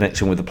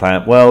 connection with the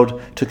plant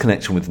world, to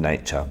connection with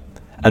nature.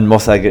 And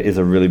moss agate is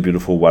a really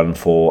beautiful one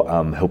for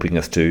helping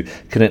us to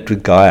connect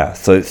with Gaia.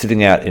 So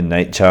sitting out in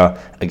nature,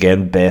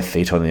 again, bare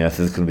feet on the earth,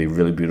 is going to be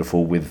really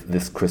beautiful with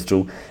this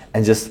crystal,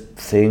 and just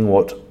seeing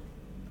what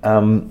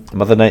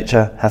Mother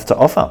Nature has to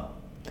offer.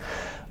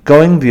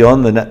 Going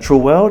beyond the natural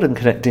world and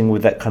connecting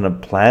with that kind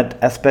of plant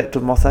aspect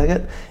of moss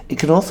agate, it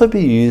can also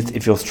be used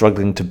if you're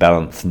struggling to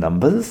balance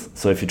numbers.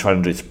 So if you're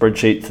trying to do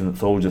spreadsheets and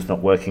it's all just not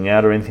working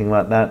out or anything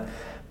like that.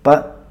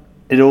 But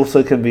it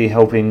also can be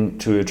helping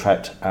to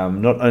attract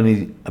not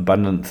only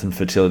abundance and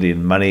fertility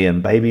and money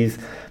and babies,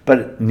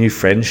 but new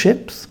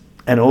friendships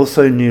and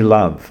also new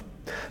love.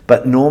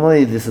 But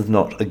normally this is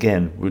not,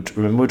 again,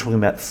 remember we're talking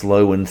about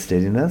slow and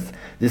steadiness.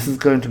 This is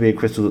going to be a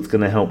crystal that's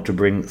going to help to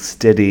bring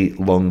steady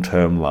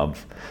long-term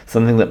love,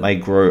 something that may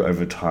grow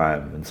over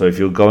time. And so if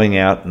you're going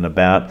out and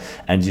about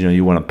and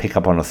you want to pick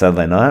up on a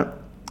Saturday night,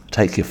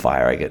 take your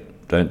fire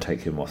agate. Don't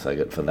take your moss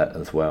agate for that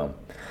as well.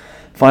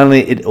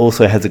 Finally, it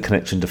also has a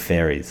connection to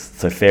fairies.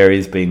 So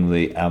fairies being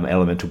the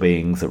elemental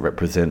beings that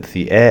represent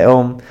the air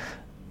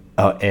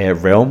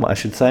realm, I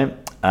should say.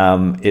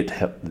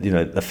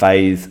 The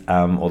fays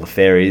or the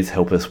fairies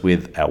help us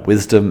with our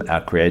wisdom,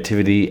 our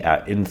creativity,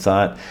 our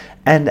insight,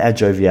 and our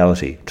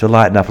joviality, to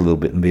lighten up a little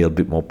bit and be a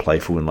bit more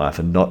playful in life,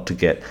 and not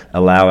to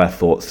allow our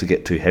thoughts to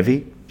get too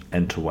heavy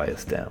and to weigh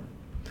us down.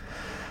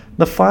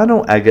 The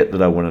final agate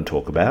that I want to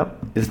talk about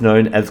is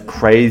known as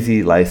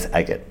crazy lace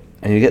agate.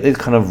 And you get these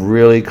kind of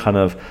really kind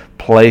of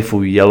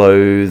playful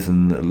yellows,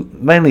 and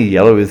mainly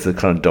yellow is the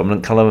kind of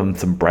dominant color, and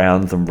some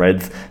browns and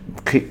reds,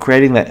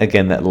 creating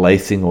that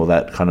lacing or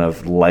that kind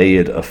of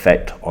layered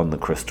effect on the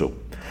crystal.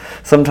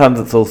 Sometimes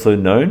it's also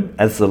known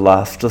as the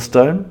laughter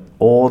stone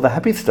or the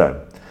happy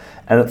stone.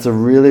 And it's a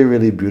really,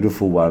 really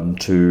beautiful one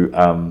to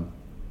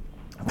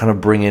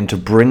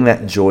bring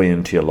that joy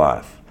into your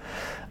life.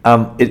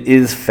 It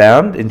is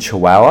found in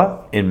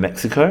Chihuahua in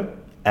Mexico,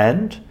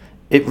 and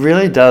it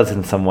really does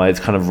in some ways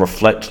kind of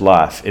reflect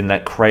life in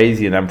that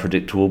crazy and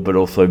unpredictable but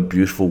also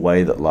beautiful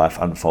way that life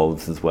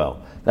unfolds as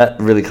well. That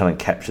really kind of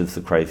captures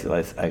the crazy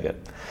lace agate.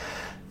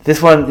 This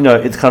one,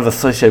 it's kind of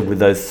associated with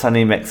those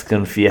sunny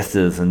Mexican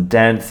fiestas and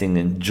dancing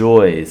and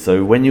joy.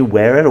 So when you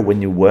wear it or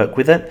when you work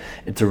with it,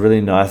 it's a really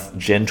nice,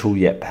 gentle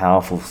yet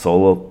powerful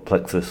solar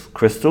plexus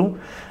crystal.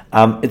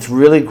 It's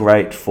really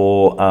great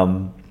for,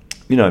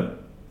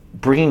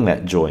 bringing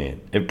that joy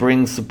in. It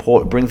brings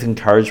support, it brings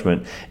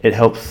encouragement. It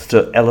helps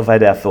to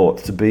elevate our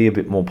thoughts, to be a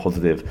bit more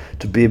positive,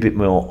 to be a bit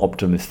more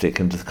optimistic,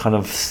 and just kind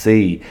of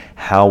see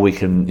how we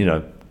can,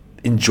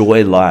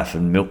 enjoy life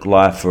and milk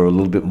life for a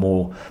little bit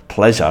more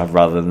pleasure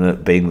rather than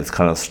it being this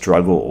kind of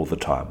struggle all the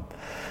time.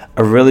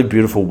 A really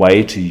beautiful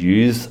way to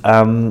use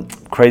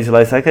crazy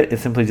lace agate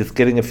is simply just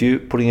getting a few,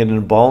 putting it in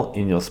a bowl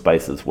in your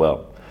space as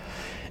well.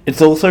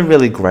 It's also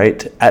really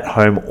great at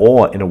home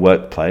or in a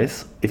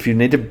workplace if you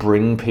need to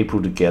bring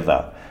people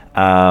together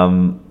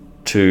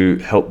to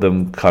help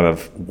them kind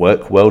of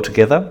work well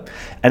together.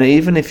 And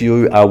even if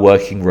you are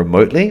working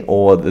remotely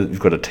or you've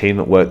got a team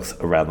that works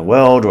around the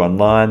world or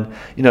online,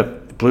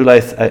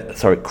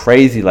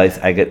 crazy lace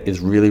agate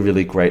is really,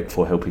 really great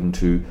for helping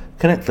to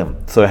connect them.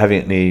 So having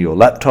it near your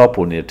laptop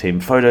or near team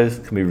photos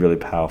can be really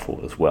powerful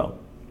as well.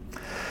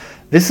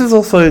 This has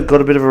also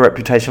got a bit of a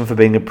reputation for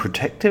being a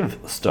protective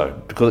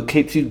stone because it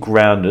keeps you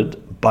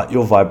grounded but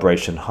your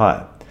vibration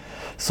high.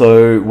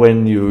 So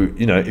when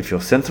if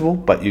you're sensible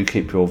but you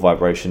keep your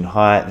vibration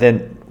high,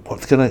 then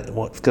what's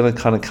gonna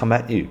kind of come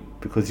at you,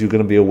 because you're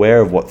going to be aware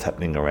of what's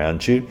happening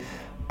around you,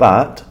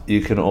 but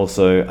you can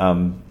also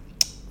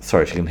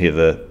if you can hear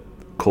the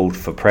call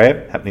for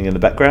prayer happening in the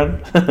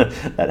background.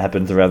 That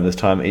happens around this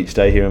time each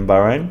day here in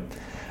Bahrain.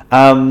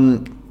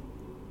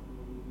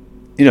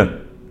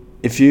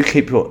 If you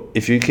keep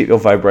your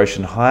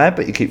vibration high,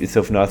 but you keep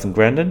yourself nice and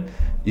grounded,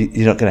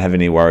 you're not going to have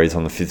any worries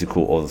on the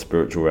physical or the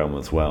spiritual realm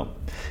as well.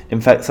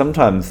 In fact,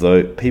 sometimes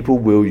though, people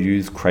will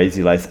use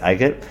crazy lace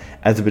agate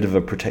as a bit of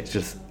a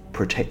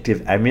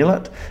protective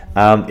amulet.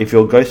 If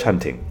you're ghost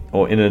hunting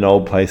or in an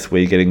old place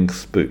where you're getting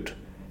spooked,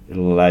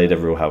 it'll allow you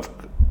to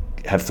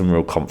have some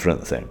real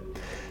confidence there.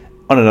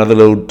 On another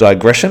little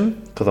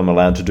digression, because I'm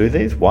allowed to do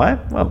these. Why?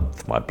 Well,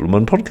 it's my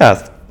Bloomin'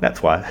 podcast.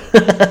 That's why.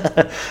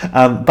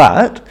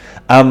 But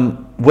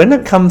when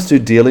it comes to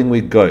dealing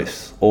with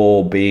ghosts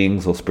or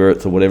beings or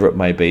spirits or whatever it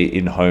may be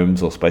in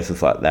homes or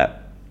spaces like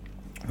that,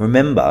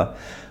 remember,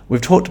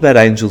 we've talked about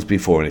angels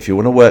before, and if you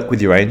want to work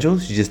with your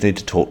angels, you just need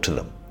to talk to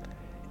them.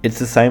 It's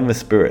the same with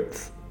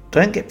spirits.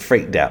 Don't get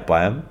freaked out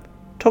by them.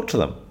 Talk to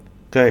them.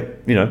 Go,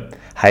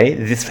 hey,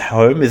 this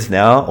home is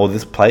now, or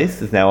this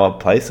place is now a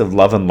place of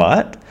love and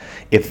light.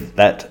 If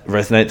that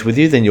resonates with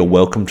you, then you're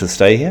welcome to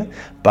stay here.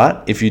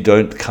 But if you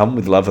don't come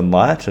with love and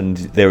light and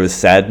there is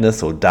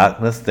sadness or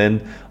darkness,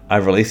 then I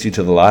release you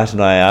to the light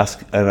and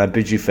I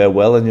bid you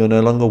farewell and you're no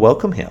longer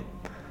welcome here.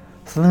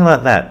 Something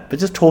like that. But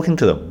just talking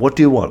to them. What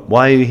do you want?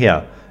 Why are you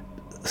here?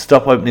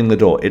 Stop opening the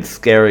door. It's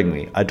scaring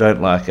me. I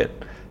don't like it.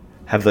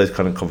 Have those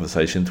kind of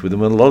conversations with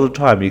them. And a lot of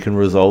time you can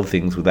resolve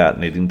things without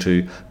needing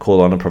to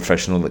call on a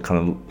professional that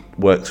kind of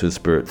works with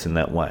spirits in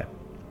that way.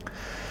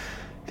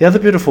 The other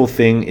beautiful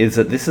thing is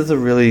that this is a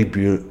really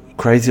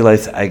crazy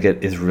lace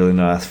agate is really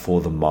nice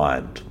for the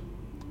mind.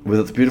 With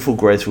its beautiful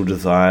graceful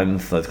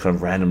designs, those kind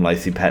of random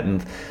lacy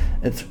patterns,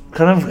 it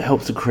kind of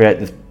helps to create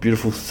this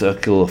beautiful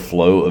circular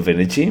flow of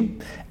energy,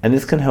 and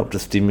this can help to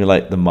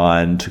stimulate the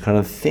mind to kind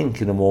of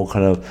think in a more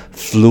kind of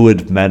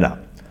fluid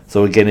manner.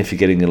 So again, if you're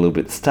getting a little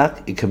bit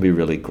stuck, it can be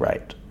really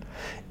great.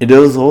 It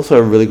is also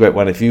a really great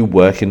one if you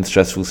work in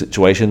stressful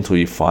situations or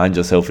you find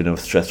yourself in a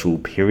stressful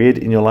period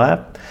in your life.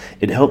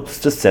 It helps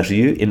to settle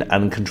you in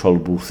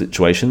uncontrollable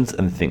situations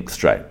and think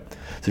straight.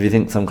 So if you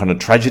think some kind of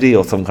tragedy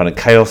or some kind of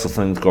chaos or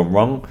something's gone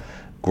wrong,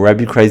 grab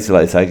your crazy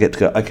lace agate to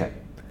go, okay,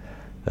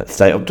 let's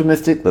stay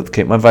optimistic, let's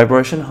keep my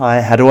vibration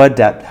high. How do I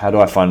adapt? How do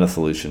I find a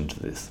solution to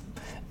this?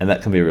 And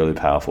that can be a really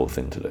powerful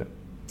thing to do.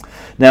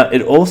 Now,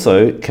 it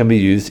also can be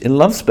used in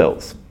love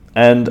spells.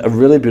 And a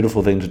really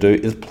beautiful thing to do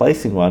is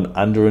placing one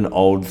under an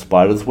old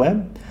spider's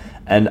web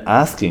and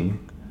asking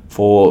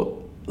for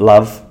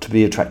love to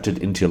be attracted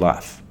into your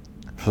life.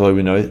 So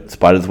we know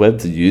spiders'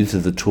 webs are used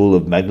as a tool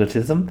of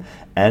magnetism,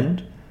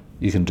 and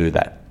you can do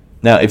that.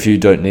 Now, if you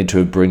don't need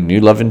to bring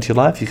new love into your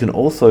life, you can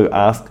also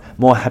ask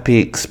more happy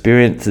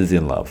experiences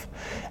in love.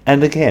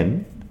 And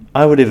again,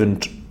 I would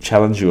even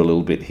challenge you a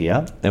little bit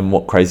here, and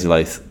what Crazy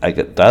Lace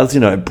Agate does,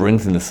 it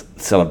brings in this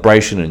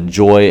celebration and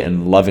joy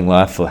and loving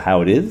life for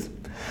how it is.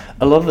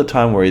 A lot of the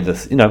time we're either,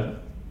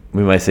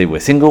 we may say we're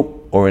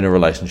single or in a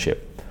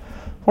relationship.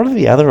 What are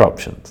the other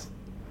options?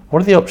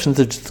 What are the options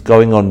of just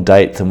going on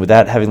dates and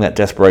without having that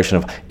desperation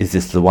of, is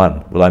this the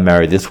one? Will I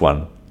marry this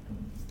one?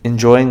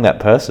 Enjoying that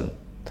person.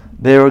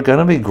 There are going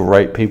to be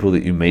great people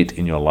that you meet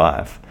in your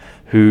life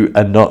who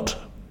are not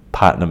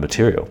partner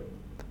material.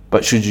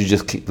 But should you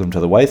just kick them to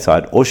the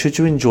wayside, or should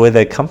you enjoy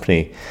their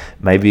company?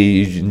 Maybe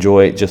you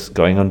enjoy just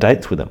going on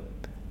dates with them,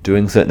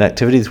 doing certain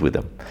activities with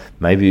them.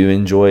 Maybe you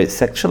enjoy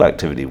sexual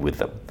activity with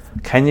them.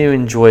 Can you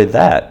enjoy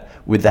that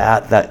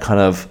without that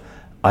kind of,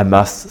 I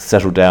must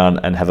settle down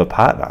and have a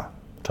partner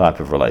type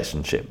of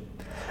relationship?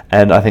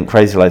 And I think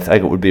Crazy Lace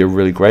Agate would be a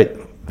really great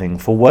thing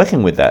for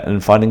working with that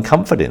and finding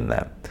comfort in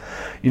that.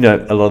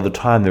 A lot of the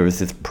time there is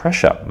this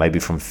pressure, maybe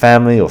from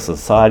family or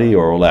society,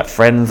 or all our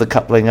friends are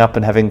coupling up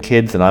and having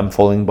kids and I'm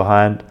falling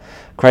behind.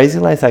 Crazy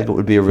Lace Agate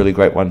would be a really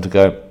great one to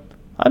go,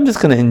 I'm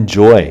just going to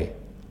enjoy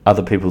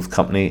other people's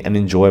company and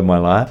enjoy my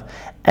life.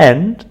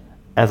 And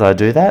as I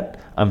do that,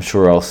 I'm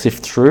sure I'll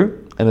sift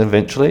through and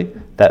eventually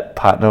that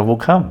partner will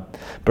come.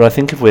 But I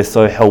think if we're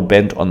so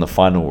hell-bent on the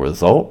final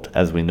result,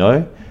 as we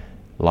know,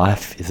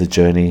 life is a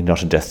journey,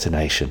 not a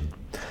destination.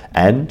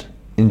 And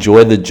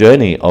enjoy the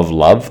journey of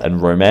love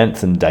and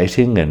romance and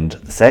dating and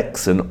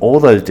sex and all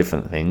those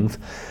different things.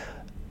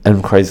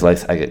 And Crazy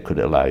Lace Agate could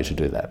allow you to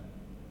do that.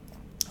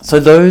 So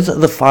those are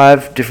the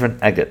 5 different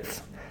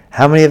agates.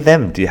 How many of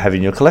them do you have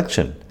in your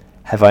collection?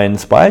 Have I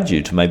inspired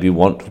you to maybe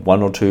want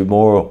 1 or 2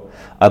 more?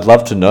 I'd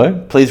love to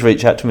know. Please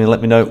reach out to me and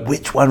let me know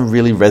which one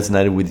really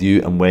resonated with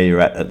you and where you're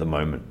at the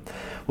moment.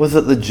 Was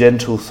it the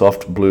gentle,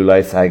 soft blue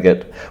lace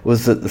agate?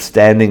 Was it the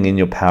standing in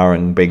your power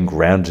and being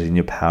grounded in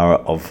your power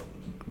of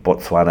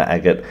Botswana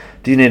agate?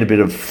 Do you need a bit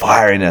of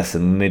fieriness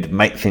and need to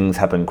make things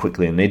happen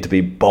quickly and need to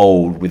be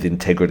bold with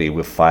integrity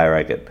with fire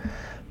agate?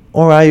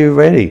 Or are you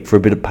ready for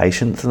a bit of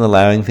patience and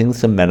allowing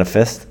things to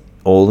manifest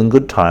all in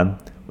good time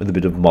with a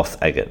bit of moss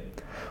agate?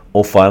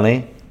 Or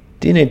finally,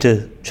 do you need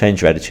to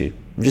change your attitude?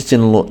 Just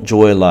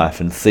enjoy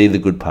life and see the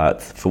good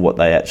parts for what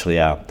they actually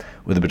are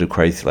with a bit of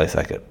Crazy Lace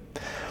Agate.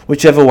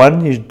 Whichever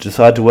one you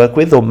decide to work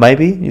with, or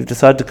maybe you've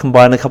decided to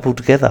combine a couple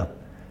together.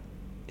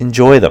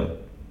 Enjoy them.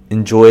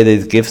 Enjoy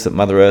these gifts that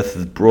Mother Earth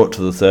has brought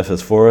to the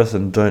surface for us,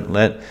 and don't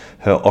let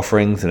her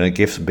offerings and her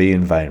gifts be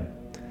in vain.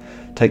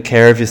 Take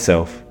care of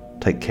yourself,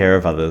 take care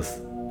of others,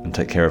 and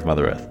take care of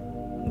Mother Earth.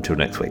 Until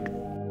next week.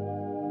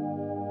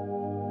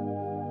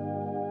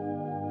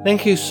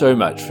 Thank you so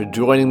much for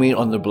joining me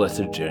on the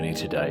Blessed Journey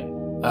today.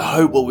 I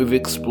hope what we've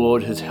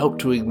explored has helped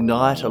to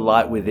ignite a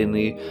light within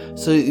you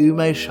so that you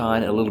may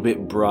shine a little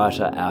bit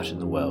brighter out in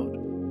the world.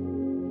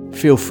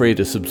 Feel free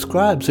to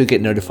subscribe so you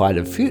get notified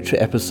of future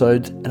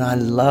episodes, and I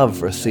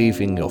love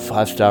receiving your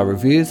 5-star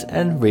reviews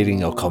and reading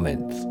your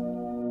comments.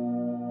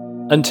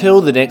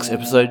 Until the next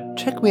episode,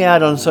 check me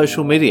out on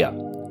social media.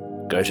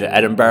 Go to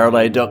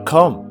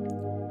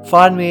adambarrelay.com.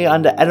 Find me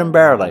under Adam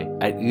Barrelay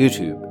at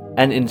YouTube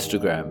and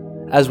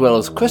Instagram, as well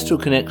as Crystal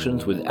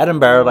Connections with Adam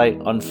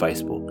Barrelay on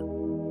Facebook.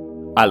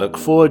 I look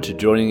forward to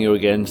joining you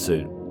again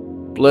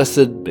soon.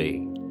 Blessed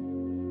be.